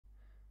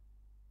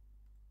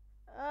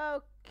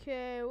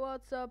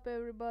What's up,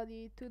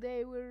 everybody?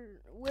 Today we're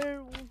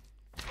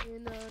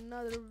in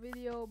another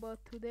video, but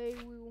today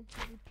we will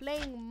be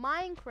playing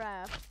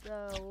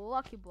Minecraft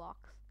Lucky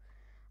Blocks.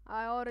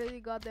 I already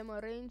got them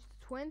arranged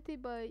 20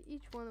 by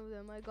each one of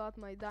them. I got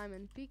my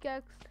diamond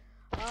pickaxe,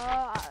 but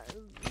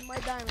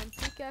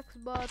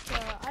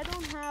I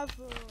don't have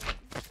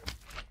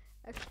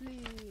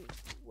actually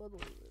what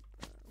was it?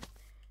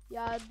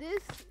 Yeah,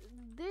 this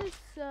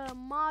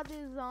mod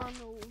is on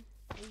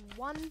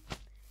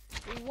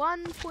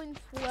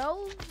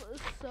 1.12,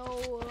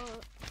 so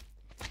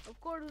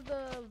of course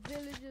the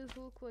villages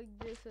look like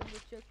this and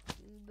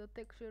the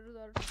textures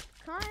are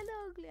kind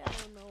of ugly. I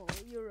don't know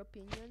your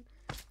opinion.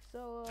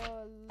 So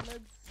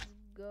let's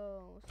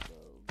go. So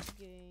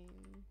game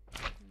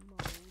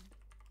mode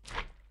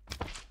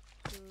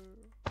survival.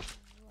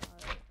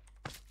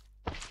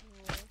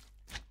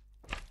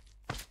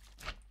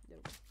 There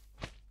we go.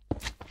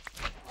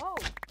 Oh,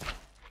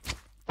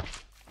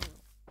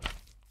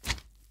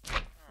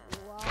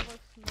 lava,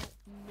 snow,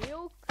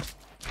 milk.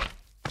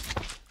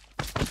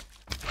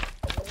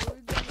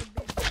 We're gonna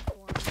beat this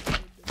one.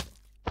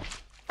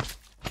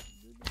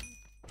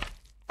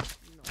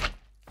 No.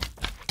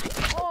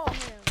 Oh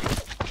man.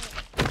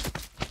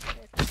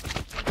 Get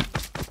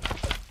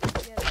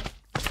out.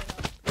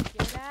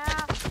 Get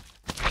out.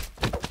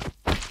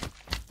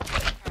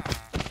 I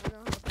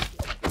know how to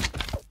get out.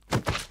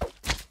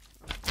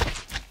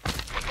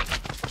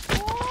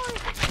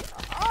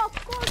 Oh, of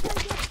course I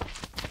get.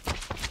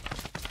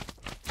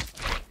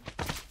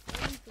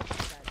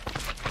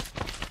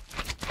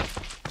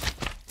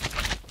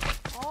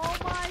 Oh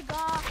my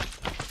god.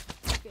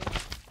 Okay.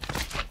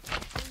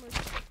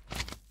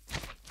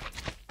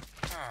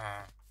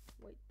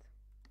 Wait.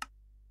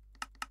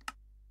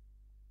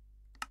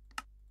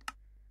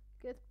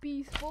 Get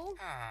peaceful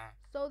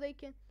so they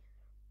can.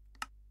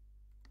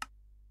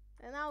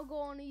 And I'll go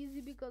on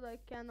easy because I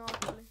cannot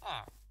play.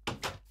 Alright,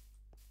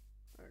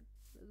 let's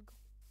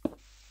go.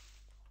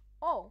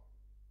 Oh.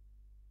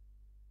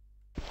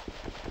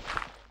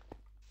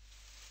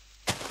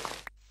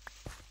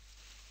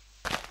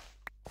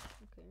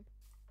 Okay.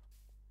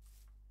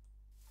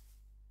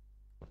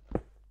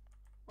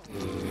 Oh no.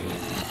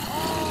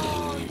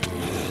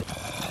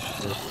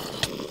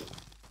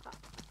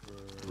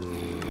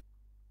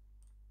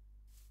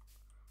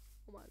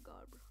 Oh my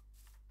god, bro.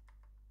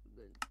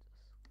 Goodness.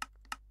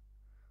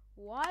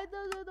 Why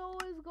does it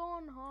always go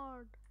on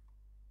hard?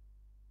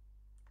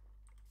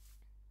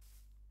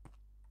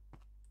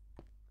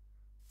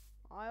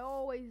 I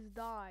always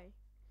die.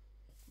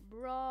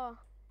 Bruh.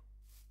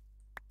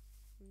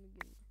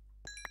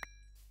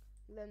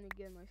 Let me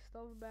get my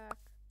stuff back.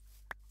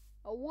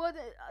 Oh, what?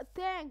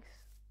 Thanks.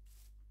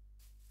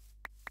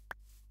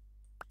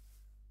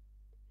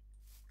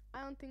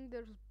 I don't think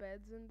there's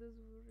beds in this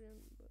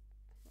version, but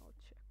I'll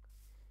check.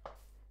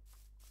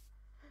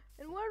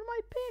 And where's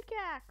my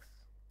pickaxe?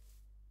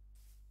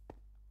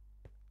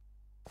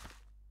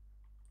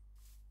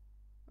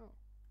 Oh.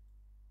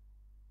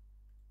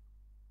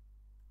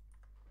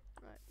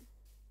 Right.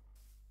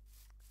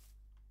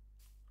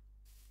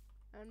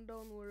 And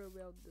don't worry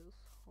about this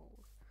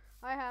hole.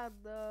 I had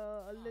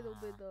a little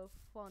bit of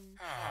fun.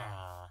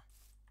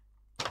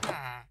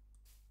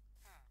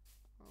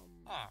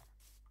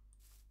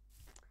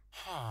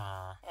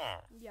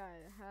 Yeah,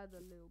 I had a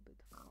little bit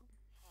of fun.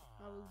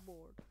 I was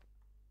bored.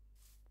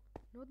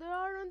 No, there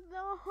aren't.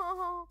 No.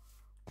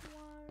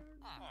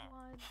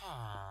 Why?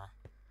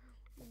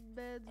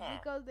 Beds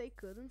because they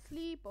couldn't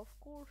sleep, of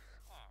course.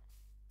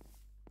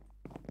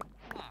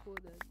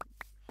 Food.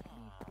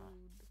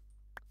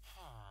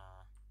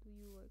 Do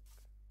you like?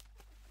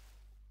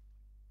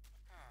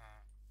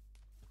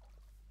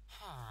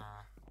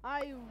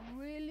 I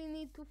really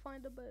need to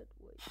find a bed.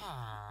 Wait.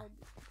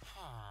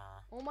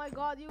 Oh my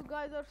god, you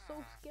guys are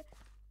so scared.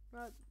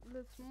 Right,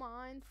 let's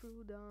mine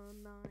through the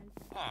night.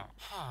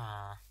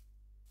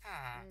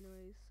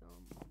 Anyways,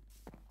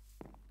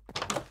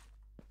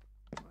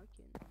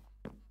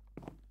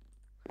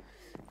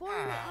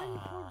 I'm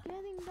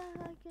forgetting that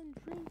I can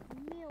drink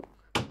milk.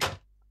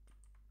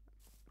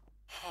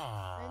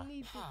 I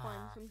need to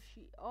find some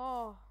sheep.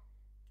 Oh,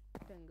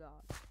 thank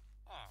God.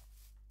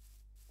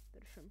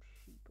 There's some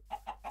sheep.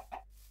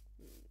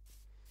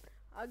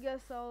 I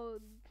guess I'll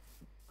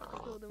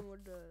show them where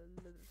the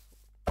leather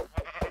sword.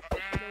 The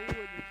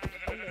wooden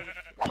sword.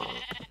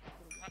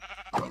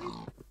 Maybe.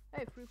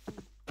 Hey, free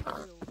food.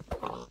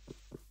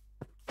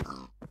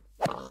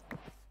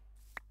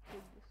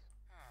 Take this.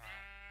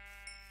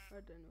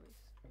 Alright, anyways.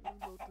 Let's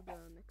go to the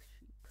next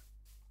sheep.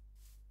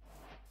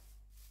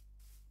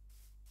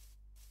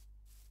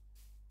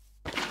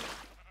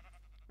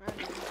 And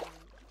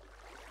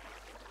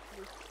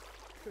this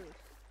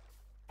first.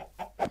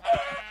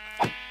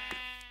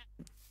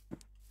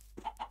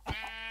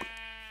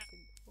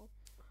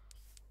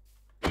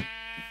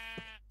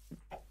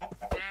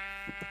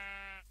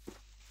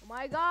 Oh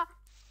my god!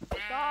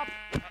 Stop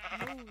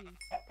moving.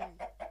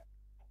 Thanks.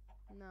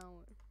 Now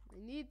I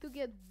need to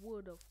get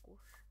wood, of course.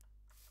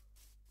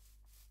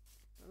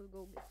 Let's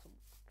go get some wood.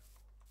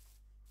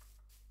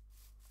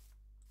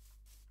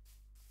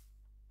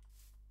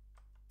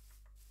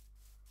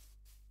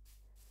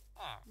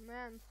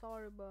 Man,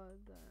 sorry, but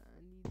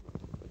I need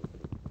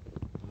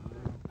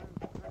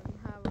I don't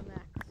have an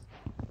axe.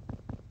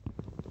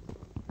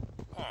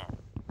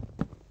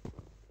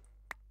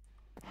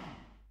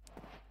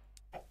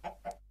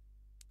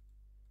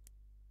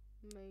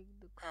 Make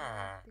the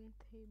crafting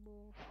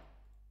table.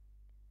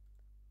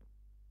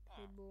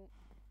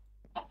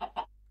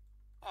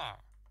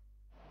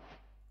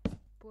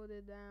 Put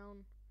it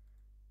down.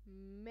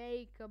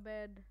 Make a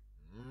bed.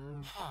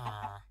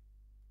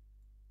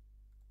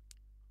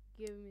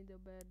 Give me the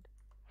bed.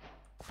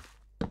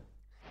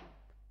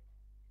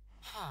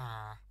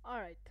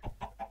 Alright.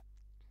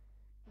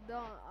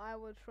 I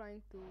was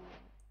trying to.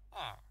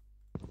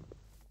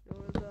 There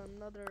was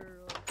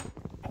another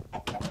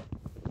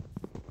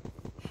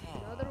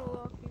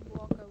lucky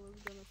block I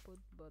was gonna put,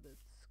 but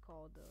it's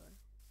called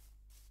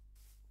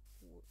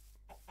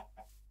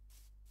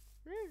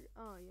where?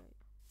 Oh yeah.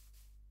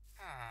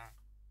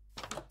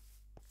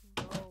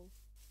 Go.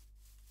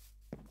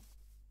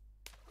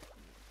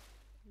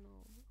 No.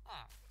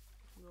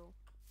 Go.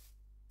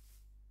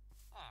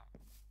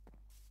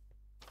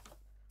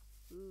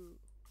 Ooh.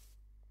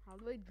 How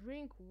do I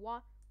drink?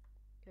 What?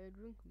 Can I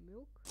drink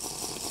milk?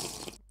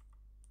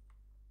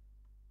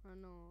 I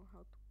know how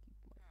to keep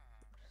my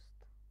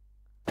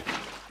thirst.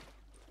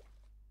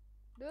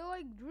 Do you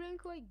like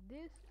drink like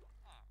this?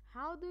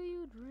 How do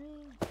you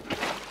drink?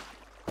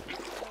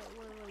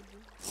 What do I do?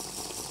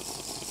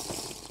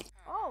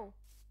 Oh!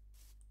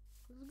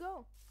 Let's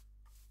go.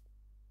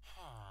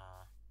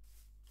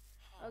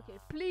 Okay,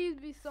 please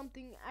be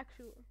something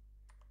actual.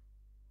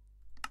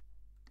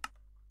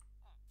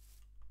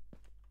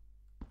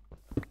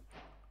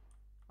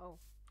 Oh.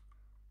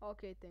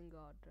 Okay, thank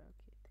God.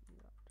 Okay, thank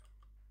God.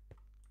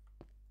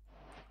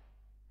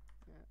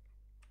 Yeah.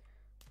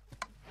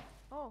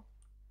 Oh.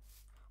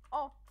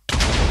 Oh.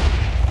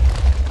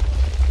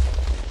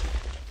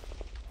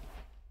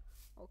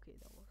 Okay,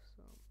 that was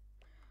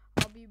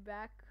I'll be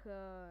back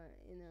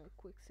in a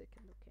quick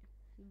second, okay?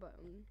 But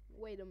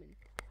wait a minute.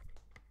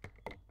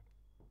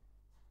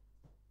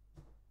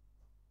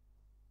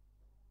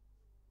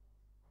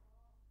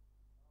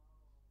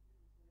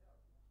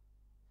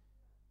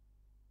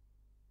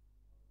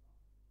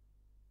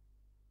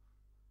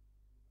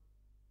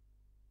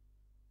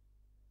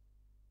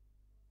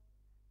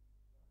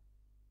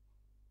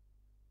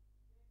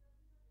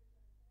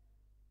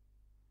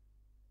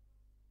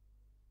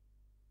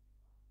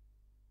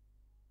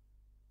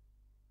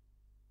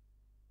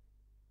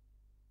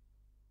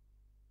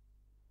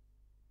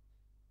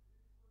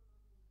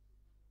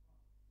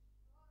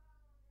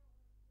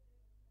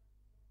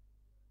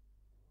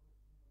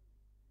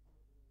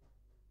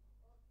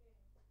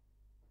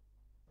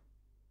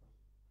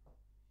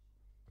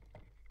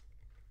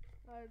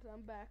 Alright,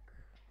 I'm back.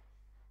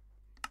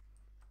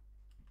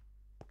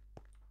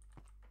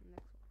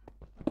 Next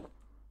one.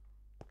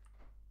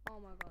 Oh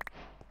my God.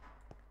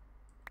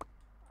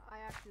 I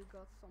actually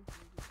got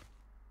something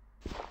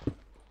good.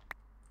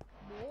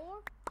 More?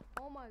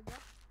 Oh my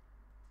God.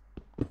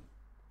 Oh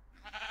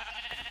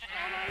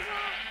my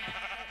God.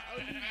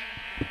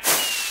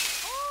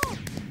 Oh,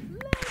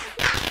 let's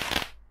go.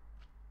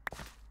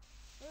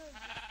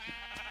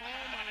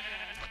 Oh my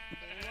God.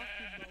 The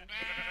lucky boat.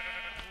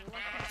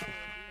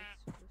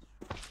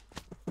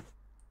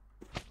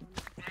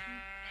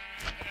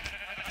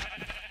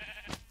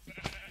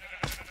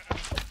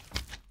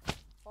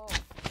 Oh.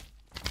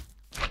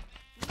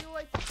 You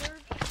like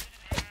third?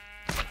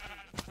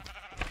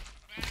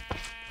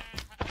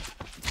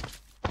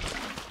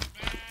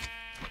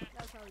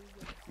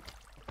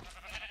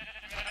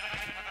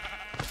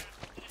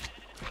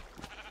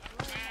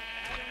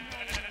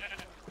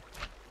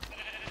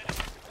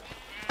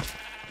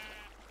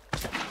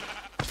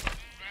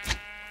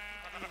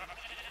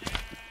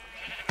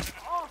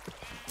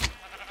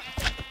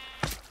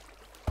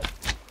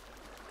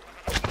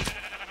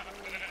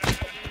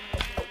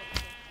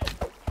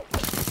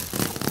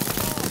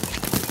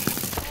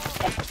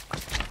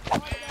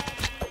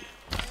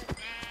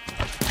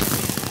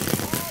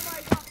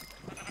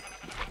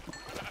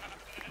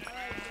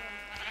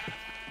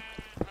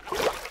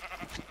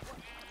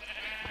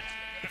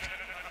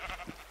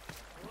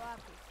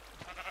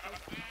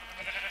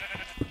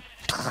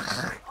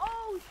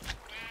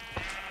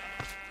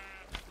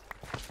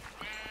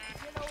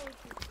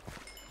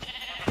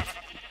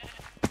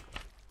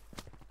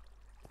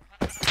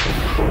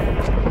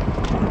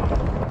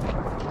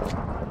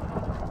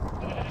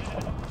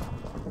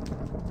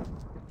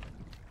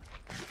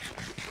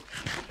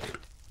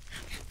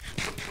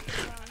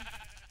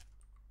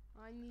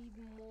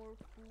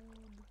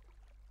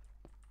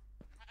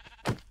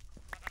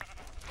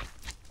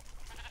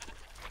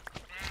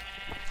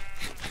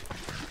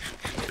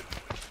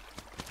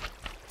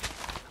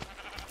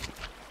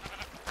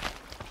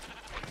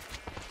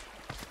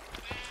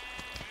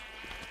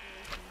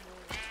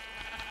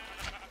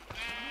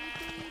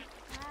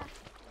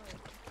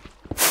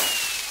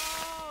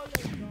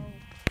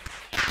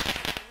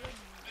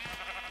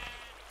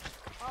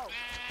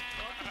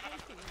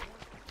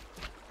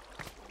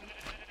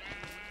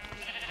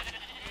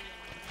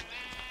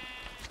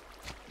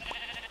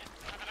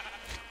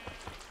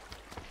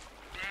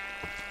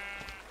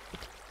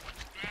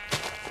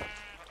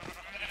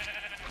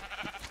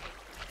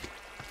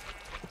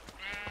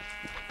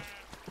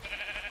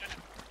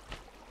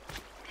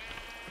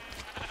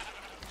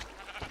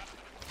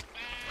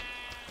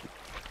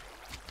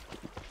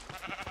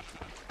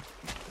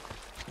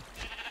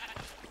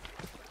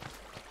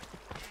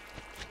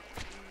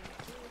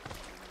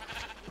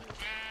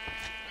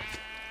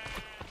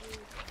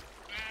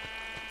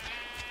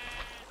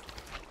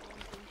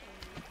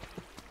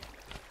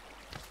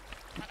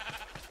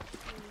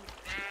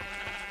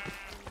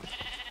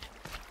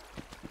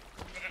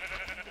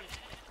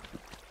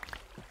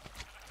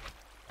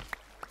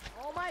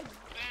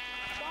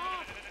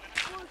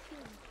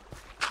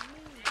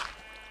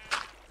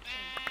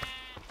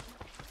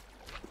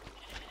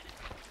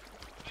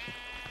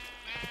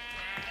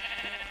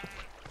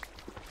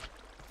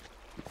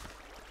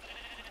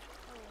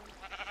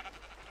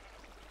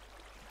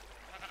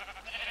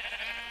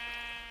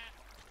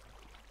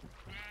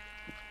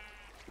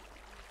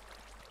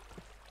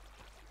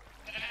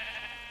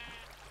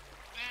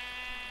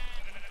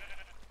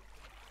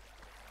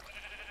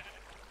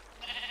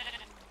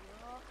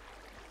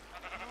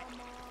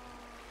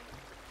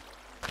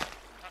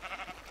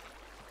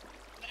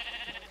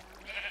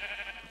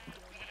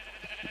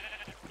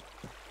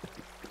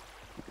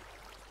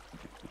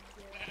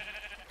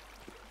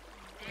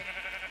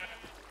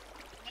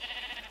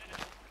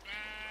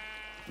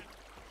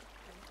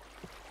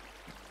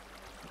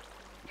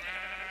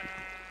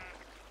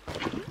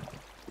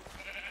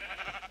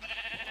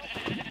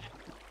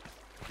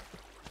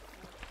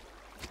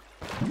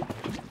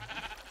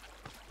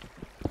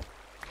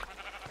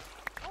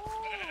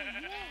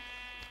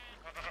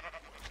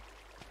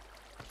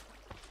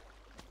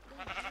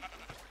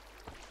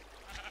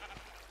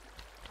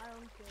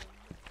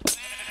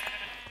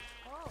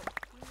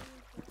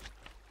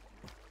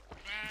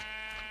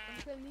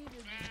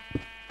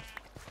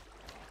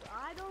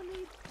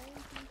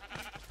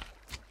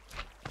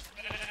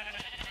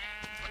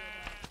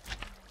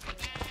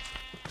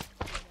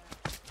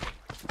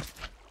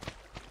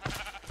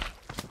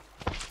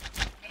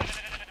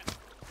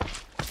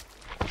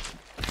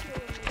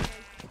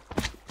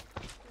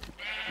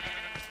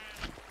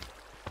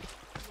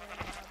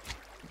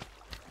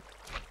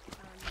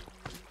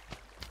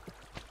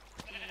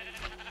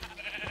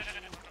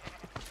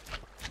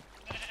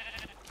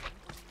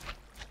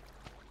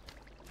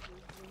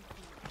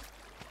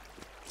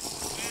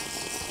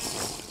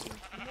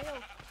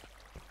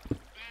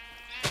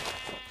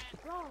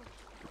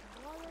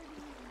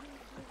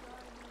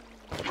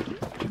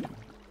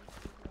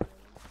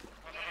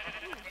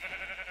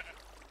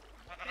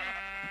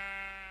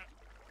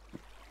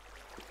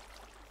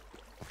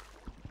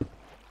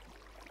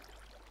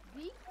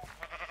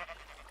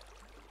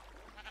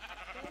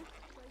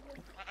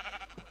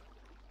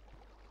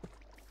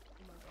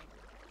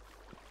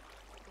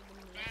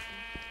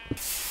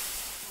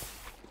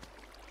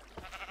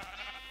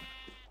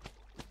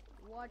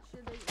 Watch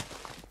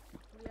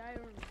the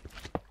iron.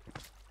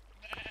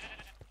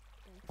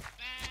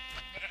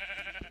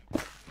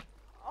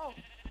 Oh.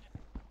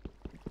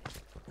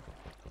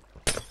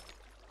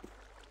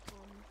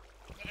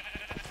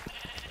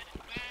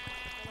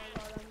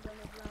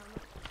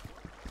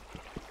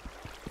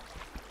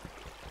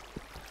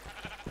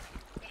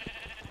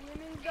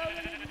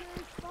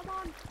 Come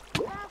on,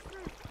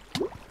 faster!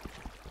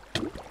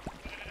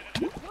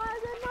 Why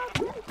is it not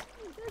breaking?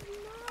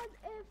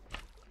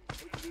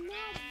 It's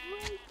not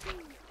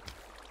breaking.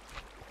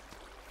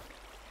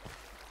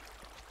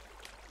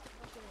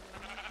 Okay,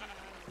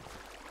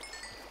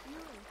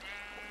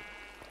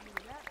 do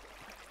that.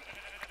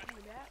 Do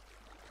that.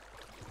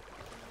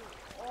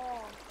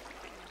 Oh.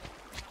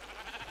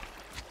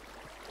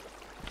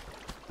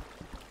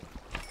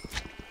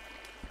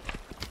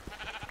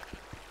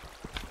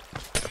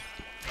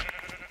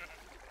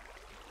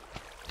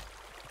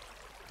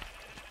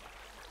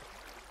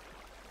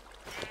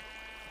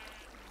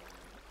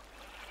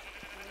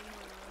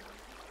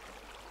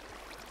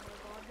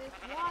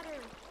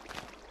 Water!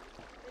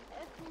 It's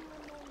effing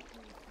annoying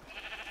me.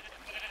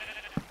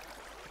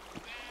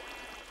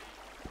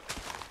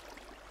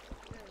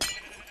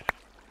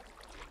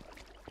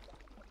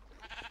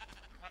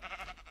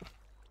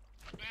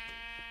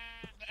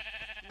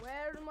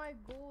 Where's my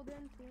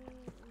golden thing?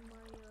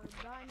 My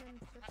diamond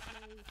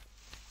chestplate?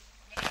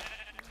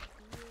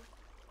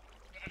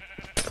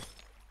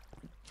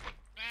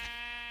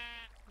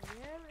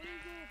 Where is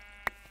it?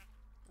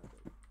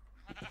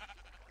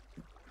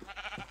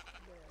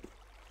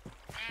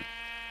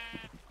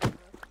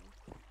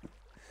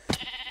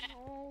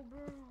 Oh,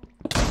 bro.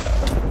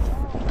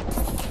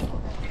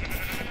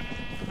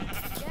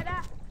 Get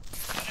up.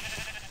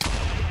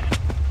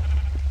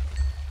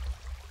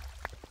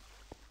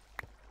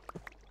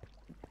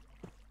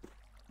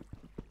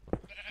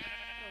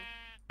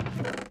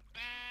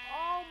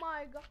 Oh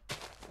my god.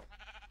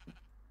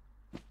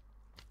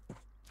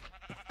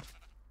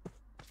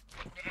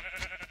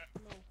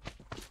 No.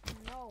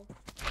 No.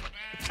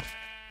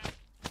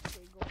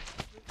 Okay, go.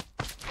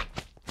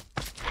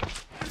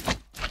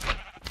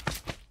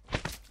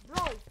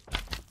 Bro.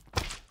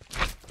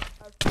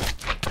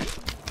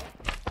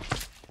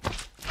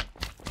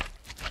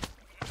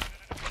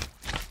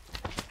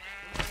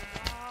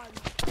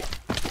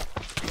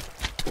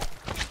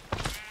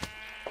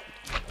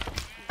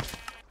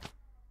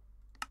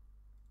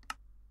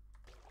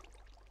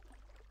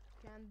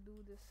 Can't do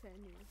this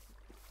anymore.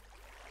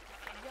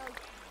 Just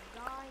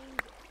dying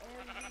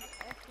every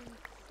effing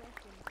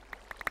second.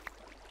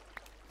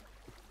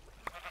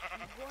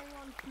 I'm going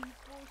on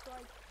peaceful so I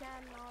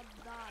cannot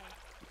die.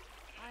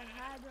 I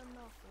had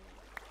enough of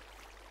it.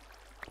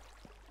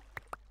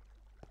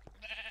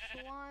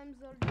 Slimes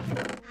are just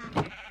I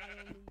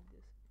don't need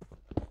this.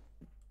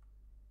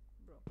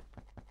 Bro.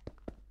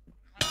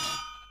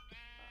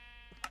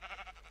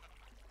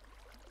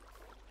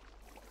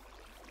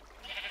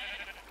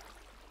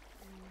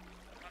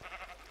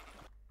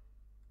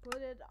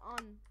 Put it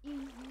on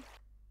easy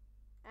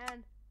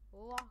and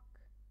lock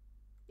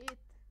it.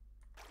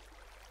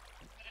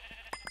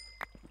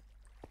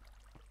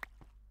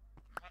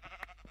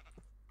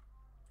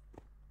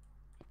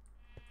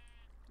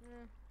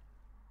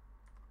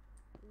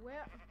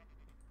 Where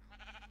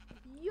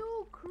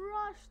you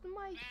crushed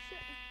my okay.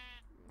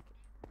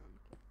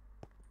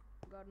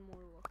 Got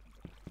more luck.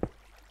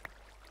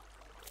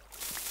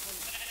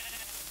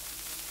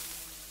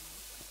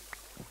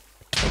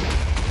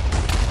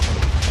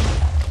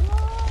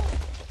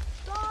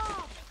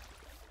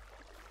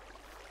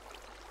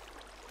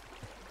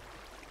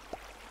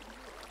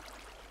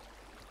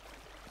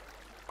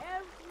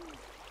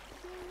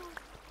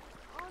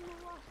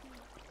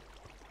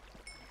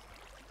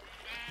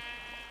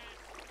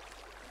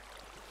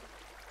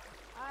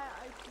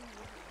 I see you.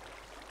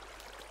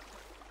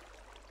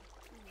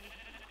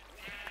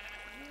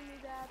 Give me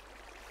that.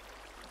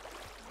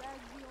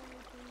 That's the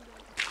only thing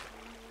that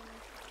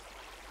remains.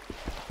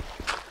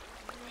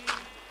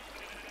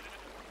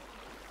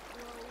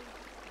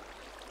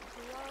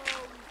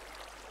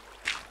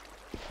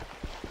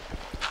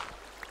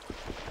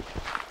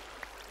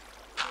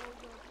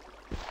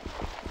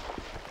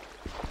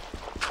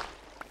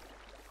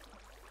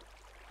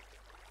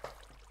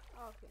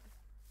 Okay.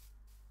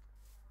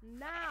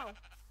 Now,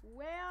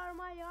 where are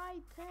my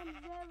items?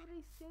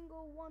 Every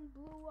single one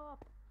blew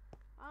up.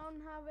 I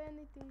don't have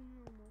anything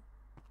anymore.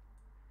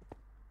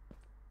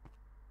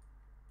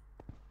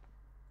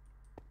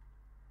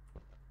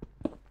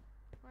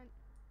 Fine.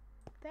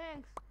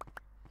 Thanks.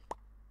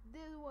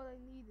 This is what I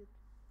needed.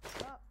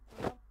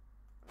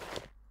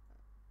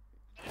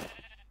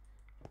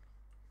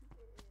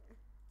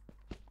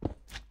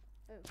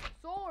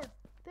 Sword.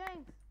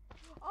 Thanks.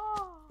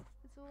 Oh,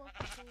 it's a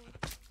lucky sword.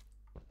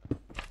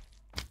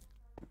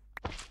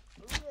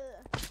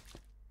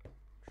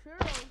 Sure,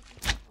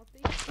 I'll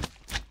take it.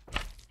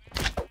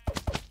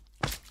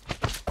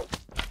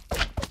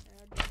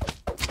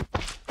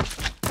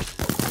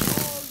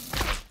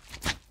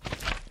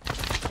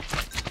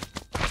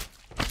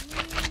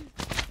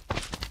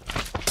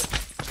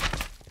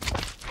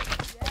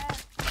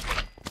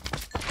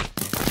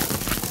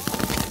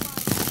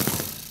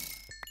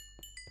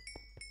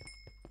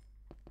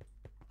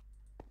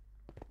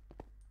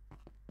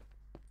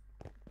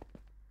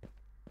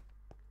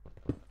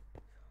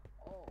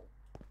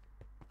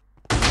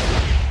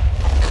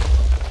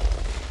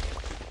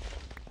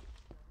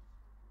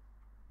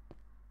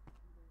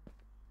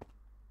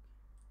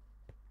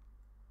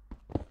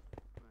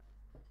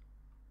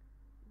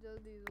 kill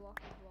these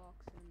lucky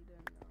blocks and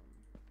then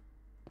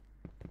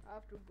I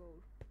have to go.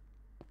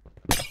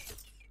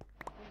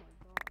 Oh my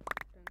god,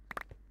 thanks.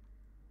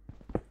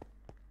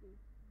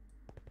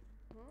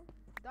 Huh?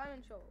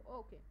 Diamond shovel,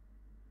 okay.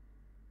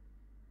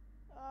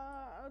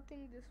 I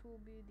think this will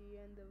be the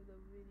end of the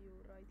video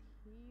right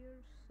here.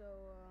 So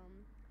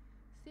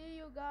see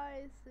you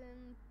guys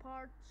in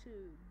part 2.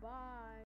 Bye.